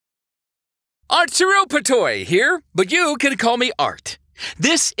Arturopatoi here, but you can call me Art.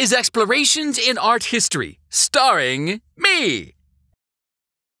 This is Explorations in Art History, starring me.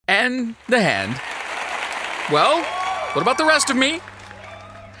 And the hand. Well, what about the rest of me?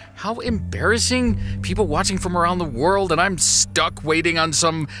 How embarrassing. People watching from around the world and I'm stuck waiting on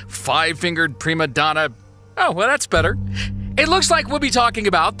some five-fingered prima donna. Oh, well, that's better. It looks like we'll be talking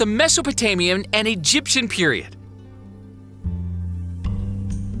about the Mesopotamian and Egyptian period.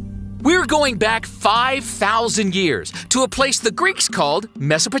 We're going back 5,000 years to a place the Greeks called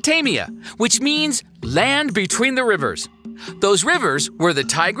Mesopotamia, which means land between the rivers. Those rivers were the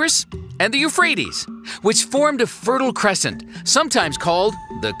Tigris and the Euphrates, which formed a fertile crescent, sometimes called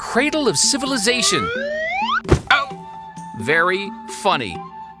the cradle of civilization. Oh, very funny.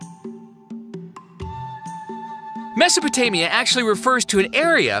 Mesopotamia actually refers to an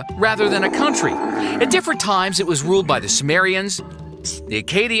area rather than a country. At different times, it was ruled by the Sumerians, the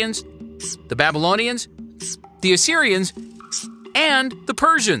Akkadians, the Babylonians, the Assyrians, and the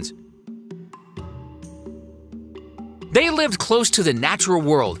Persians. They lived close to the natural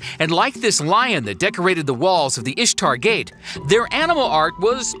world, and like this lion that decorated the walls of the Ishtar Gate, their animal art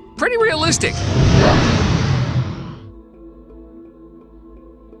was pretty realistic.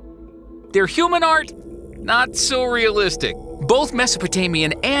 Their human art, not so realistic. Both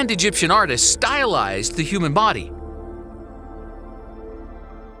Mesopotamian and Egyptian artists stylized the human body.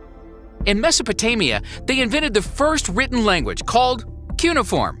 In Mesopotamia, they invented the first written language called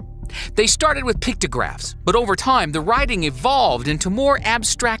cuneiform. They started with pictographs, but over time the writing evolved into more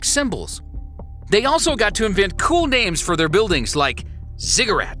abstract symbols. They also got to invent cool names for their buildings like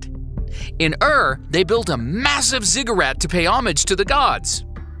ziggurat. In Ur, they built a massive ziggurat to pay homage to the gods.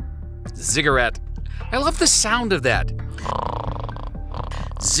 Ziggurat. I love the sound of that.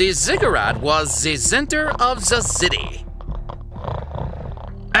 The ziggurat was the center of the city.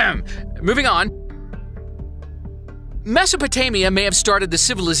 Moving on. Mesopotamia may have started the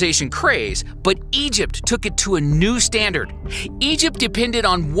civilization craze, but Egypt took it to a new standard. Egypt depended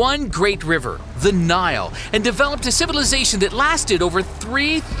on one great river, the Nile, and developed a civilization that lasted over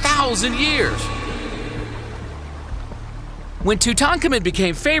 3,000 years. When Tutankhamun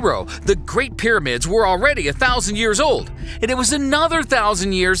became pharaoh, the Great Pyramids were already 1,000 years old, and it was another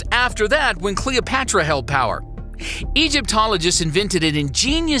 1,000 years after that when Cleopatra held power. Egyptologists invented an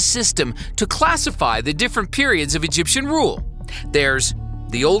ingenious system to classify the different periods of Egyptian rule. There's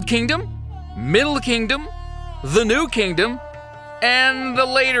the Old Kingdom, Middle Kingdom, the New Kingdom, and the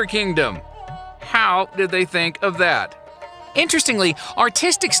Later Kingdom. How did they think of that? Interestingly,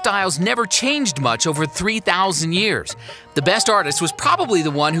 artistic styles never changed much over 3,000 years. The best artist was probably the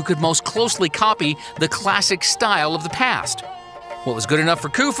one who could most closely copy the classic style of the past. What was good enough for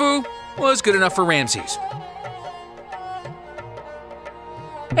Khufu was good enough for Ramses.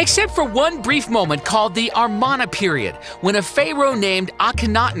 Except for one brief moment called the Amarna period, when a pharaoh named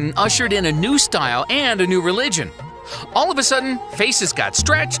Akhenaten ushered in a new style and a new religion. All of a sudden, faces got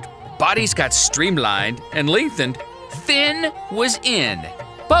stretched, bodies got streamlined and lengthened, thin was in.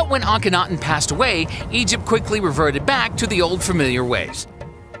 But when Akhenaten passed away, Egypt quickly reverted back to the old familiar ways.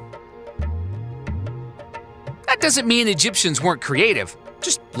 That doesn't mean Egyptians weren't creative.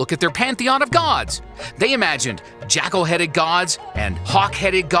 Just look at their pantheon of gods. They imagined jackal-headed gods and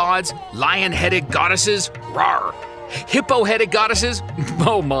hawk-headed gods, lion-headed goddesses, rawr, hippo-headed goddesses,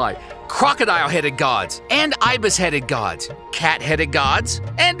 oh my, crocodile-headed gods, and ibis-headed gods, cat-headed gods,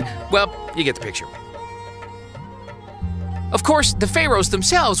 and, well, you get the picture. Of course, the pharaohs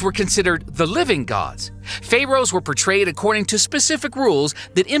themselves were considered the living gods. Pharaohs were portrayed according to specific rules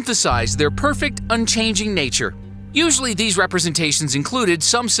that emphasized their perfect, unchanging nature. Usually these representations included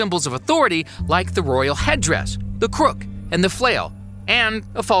some symbols of authority like the royal headdress, the crook, and the flail, and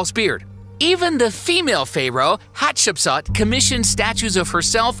a false beard. Even the female pharaoh, Hatshepsut, commissioned statues of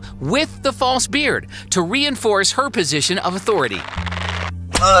herself with the false beard to reinforce her position of authority.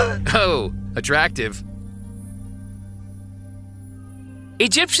 Oh, attractive.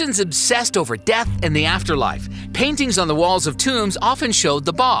 Egyptians obsessed over death and the afterlife. Paintings on the walls of tombs often showed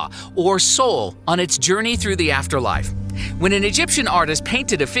the Ba, or soul, on its journey through the afterlife. When an Egyptian artist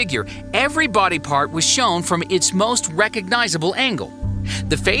painted a figure, every body part was shown from its most recognizable angle.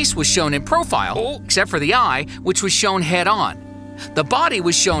 The face was shown in profile, except for the eye, which was shown head-on. The body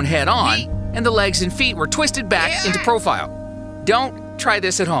was shown head-on, and the legs and feet were twisted back into profile. Don't try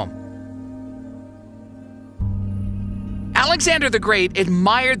this at home. Alexander the Great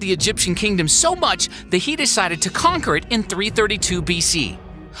admired the Egyptian kingdom so much that he decided to conquer it in 332 BC.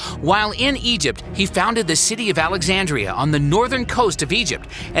 While in Egypt, he founded the city of Alexandria on the northern coast of Egypt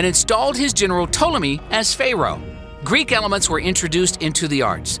and installed his general Ptolemy as pharaoh. Greek elements were introduced into the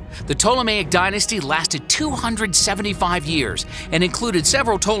arts. The Ptolemaic dynasty lasted 275 years and included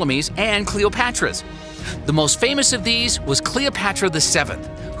several Ptolemies and Cleopatras. The most famous of these was Cleopatra VII,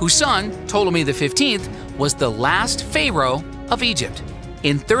 whose son, Ptolemy XV, was the last pharaoh of Egypt.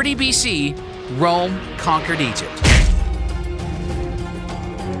 In 30 BC, Rome conquered Egypt.